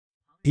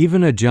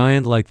Even a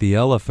giant like the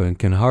elephant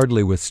can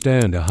hardly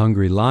withstand a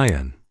hungry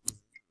lion.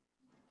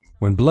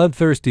 When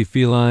bloodthirsty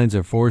felines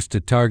are forced to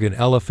target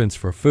elephants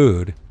for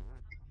food,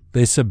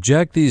 they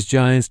subject these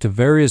giants to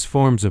various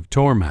forms of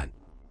torment.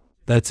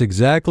 That's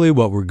exactly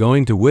what we're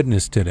going to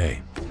witness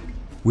today.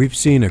 We've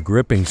seen a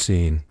gripping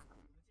scene.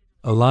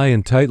 A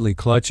lion tightly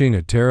clutching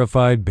a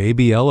terrified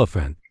baby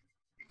elephant,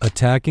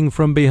 attacking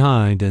from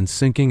behind and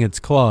sinking its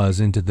claws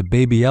into the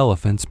baby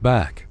elephant's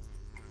back.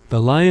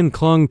 The lion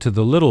clung to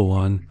the little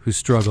one, who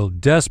struggled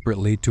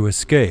desperately to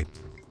escape.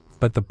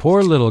 But the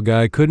poor little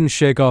guy couldn't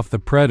shake off the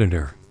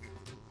predator.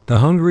 The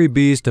hungry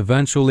beast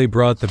eventually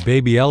brought the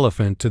baby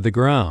elephant to the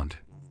ground.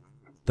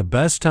 The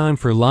best time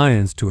for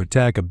lions to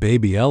attack a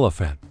baby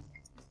elephant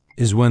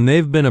is when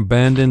they've been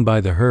abandoned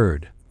by the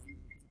herd.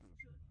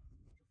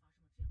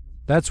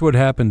 That's what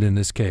happened in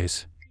this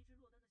case.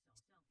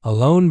 A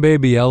lone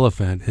baby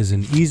elephant is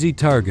an easy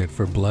target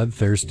for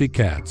bloodthirsty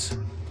cats.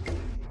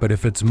 But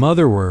if its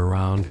mother were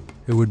around,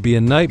 it would be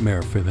a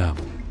nightmare for them.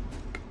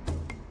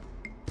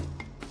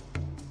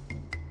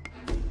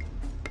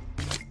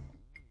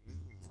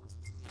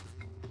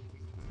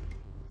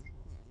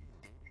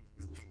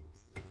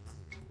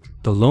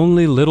 The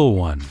lonely little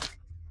one,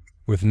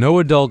 with no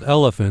adult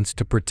elephants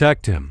to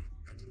protect him.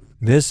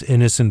 This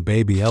innocent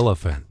baby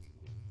elephant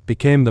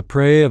became the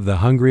prey of the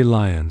hungry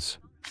lions.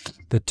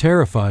 The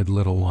terrified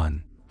little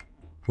one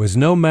was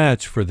no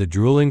match for the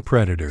drooling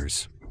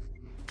predators.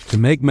 To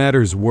make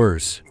matters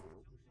worse,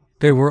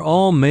 they were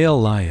all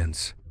male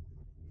lions.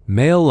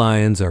 Male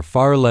lions are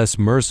far less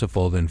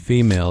merciful than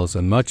females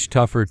and much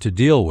tougher to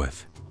deal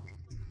with.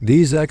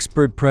 These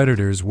expert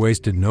predators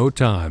wasted no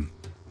time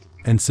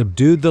and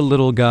subdued the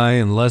little guy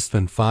in less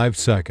than 5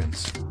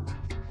 seconds.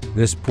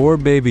 This poor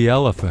baby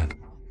elephant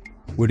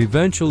would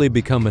eventually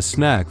become a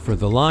snack for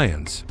the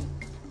lions.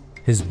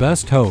 His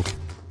best hope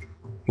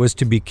was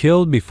to be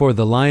killed before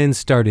the lions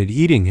started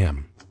eating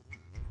him.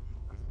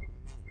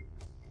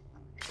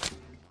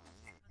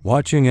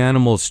 Watching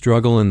animals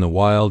struggle in the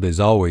wild is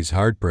always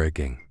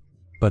heartbreaking,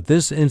 but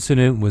this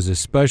incident was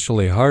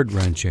especially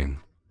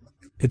heart-wrenching.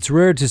 It's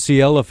rare to see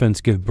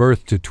elephants give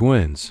birth to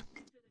twins.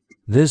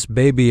 This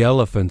baby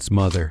elephant's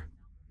mother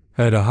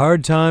had a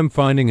hard time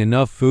finding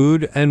enough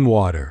food and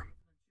water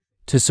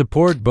to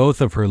support both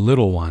of her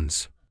little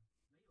ones.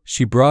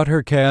 She brought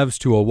her calves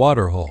to a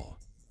waterhole,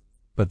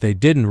 but they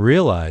didn't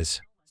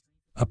realize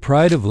a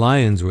pride of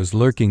lions was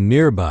lurking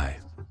nearby.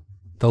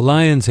 The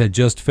lions had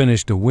just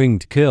finished a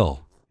winged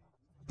kill,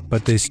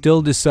 but they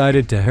still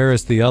decided to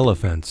harass the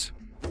elephants.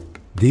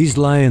 These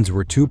lions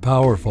were too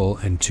powerful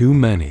and too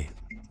many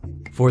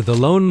for the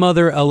lone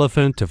mother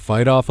elephant to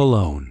fight off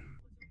alone.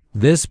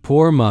 This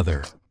poor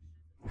mother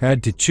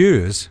had to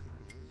choose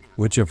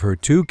which of her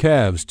 2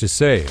 calves to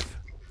save.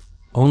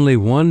 Only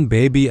one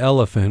baby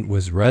elephant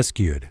was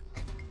rescued.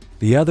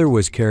 The other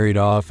was carried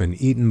off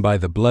and eaten by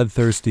the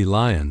bloodthirsty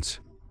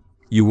lions.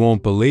 You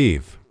won't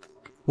believe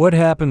what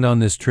happened on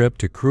this trip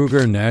to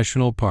Kruger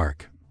National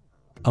Park.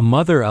 A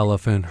mother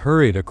elephant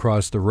hurried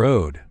across the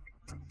road,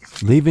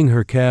 leaving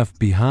her calf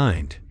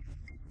behind.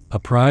 A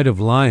pride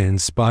of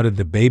lions spotted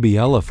the baby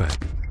elephant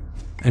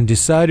and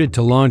decided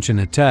to launch an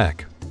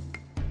attack.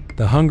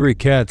 The hungry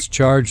cats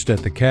charged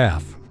at the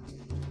calf,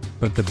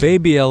 but the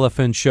baby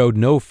elephant showed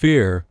no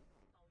fear.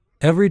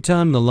 Every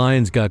time the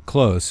lions got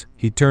close,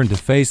 he turned to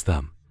face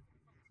them.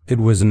 It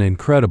was an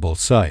incredible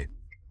sight.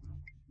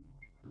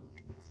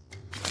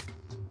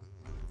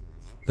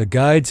 The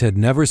guides had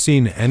never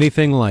seen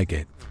anything like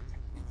it.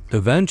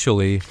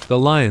 Eventually, the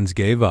lions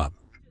gave up.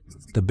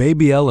 The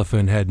baby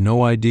elephant had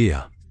no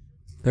idea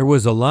there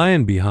was a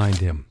lion behind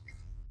him,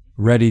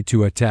 ready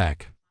to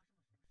attack.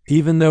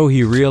 Even though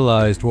he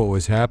realized what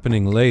was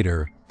happening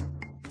later,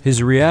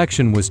 his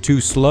reaction was too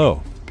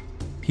slow.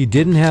 He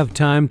didn't have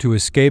time to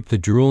escape the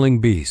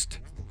drooling beast.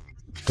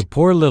 The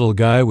poor little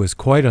guy was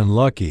quite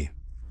unlucky,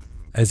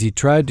 as he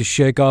tried to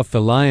shake off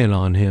the lion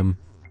on him,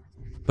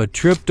 but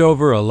tripped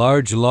over a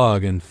large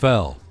log and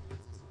fell.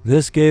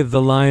 This gave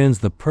the lions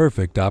the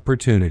perfect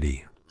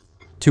opportunity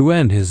to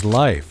end his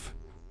life.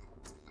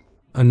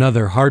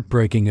 Another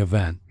heartbreaking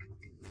event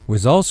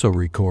was also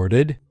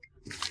recorded.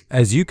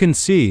 As you can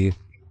see,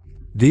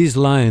 these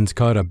lions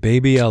caught a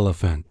baby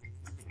elephant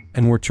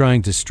and were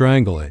trying to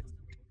strangle it.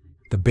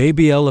 The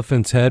baby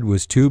elephant's head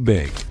was too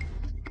big,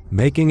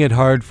 making it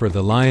hard for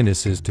the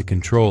lionesses to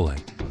control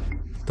it.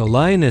 The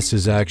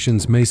lionesses'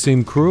 actions may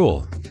seem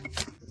cruel,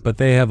 but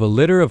they have a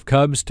litter of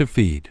cubs to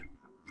feed.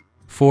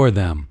 For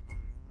them,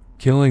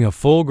 killing a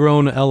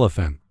full-grown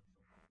elephant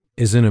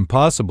is an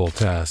impossible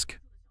task.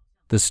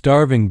 The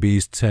starving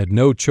beasts had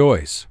no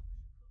choice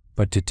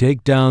but to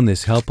take down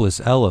this helpless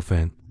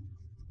elephant,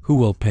 who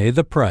will pay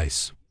the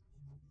price.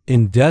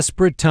 In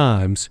desperate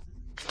times,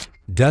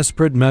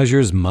 desperate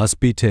measures must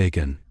be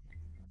taken.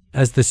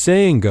 As the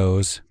saying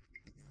goes,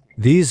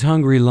 these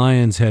hungry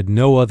lions had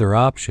no other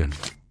option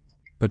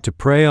but to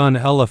prey on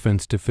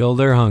elephants to fill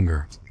their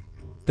hunger.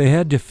 They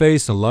had to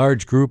face a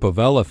large group of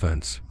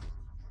elephants.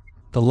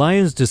 The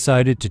lions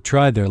decided to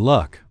try their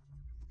luck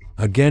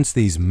against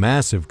these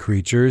massive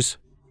creatures.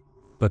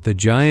 but the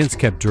giants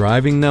kept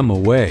driving them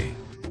away.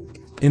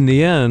 In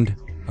the end,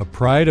 a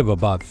pride of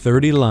about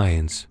 30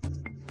 lions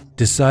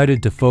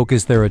decided to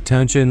focus their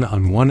attention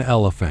on one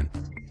elephant.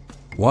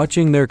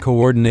 Watching their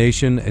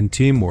coordination and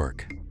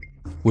teamwork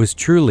was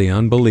truly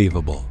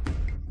unbelievable.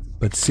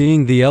 But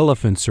seeing the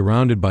elephant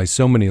surrounded by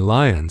so many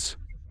lions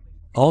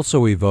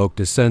also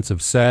evoked a sense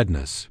of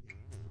sadness.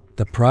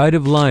 The pride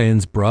of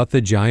lions brought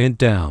the giant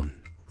down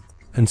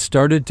and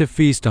started to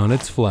feast on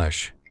its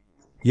flesh.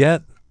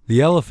 Yet, the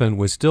elephant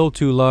was still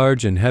too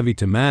large and heavy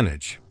to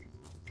manage.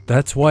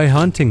 That's why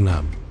hunting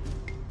them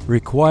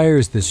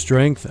requires the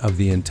strength of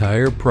the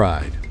entire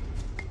pride.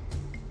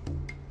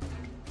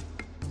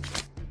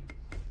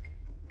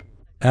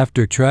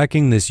 After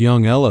tracking this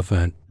young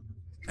elephant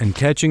and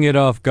catching it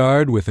off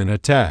guard with an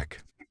attack,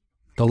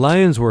 the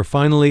lions were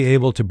finally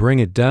able to bring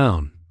it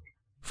down.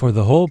 For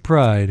the whole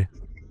pride,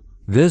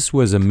 this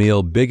was a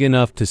meal big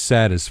enough to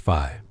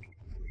satisfy.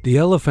 The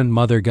elephant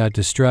mother got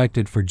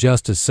distracted for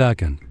just a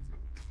second,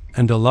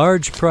 and a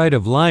large pride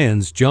of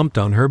lions jumped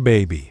on her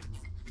baby.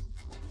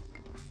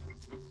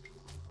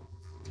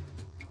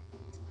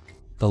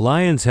 The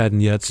lions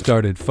hadn't yet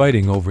started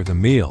fighting over the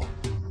meal,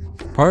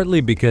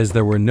 partly because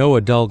there were no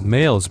adult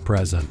males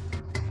present,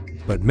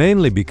 but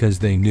mainly because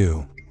they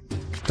knew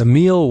the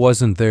meal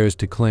wasn't theirs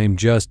to claim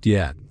just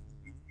yet,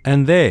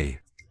 and they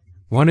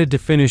wanted to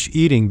finish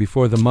eating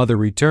before the mother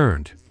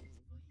returned.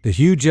 The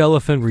huge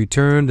elephant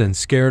returned and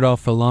scared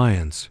off the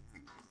lions,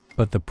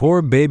 but the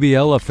poor baby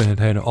elephant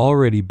had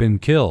already been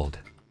killed,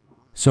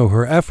 so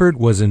her effort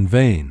was in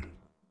vain.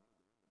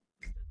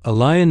 A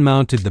lion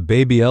mounted the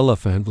baby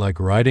elephant like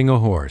riding a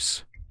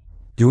horse,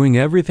 doing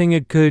everything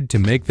it could to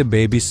make the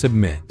baby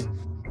submit.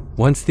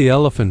 Once the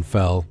elephant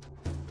fell,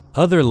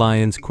 other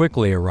lions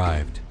quickly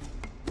arrived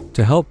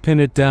to help pin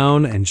it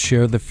down and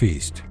share the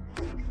feast,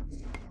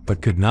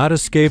 but could not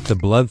escape the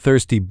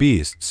bloodthirsty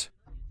beasts.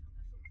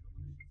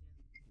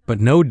 But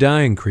no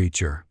dying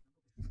creature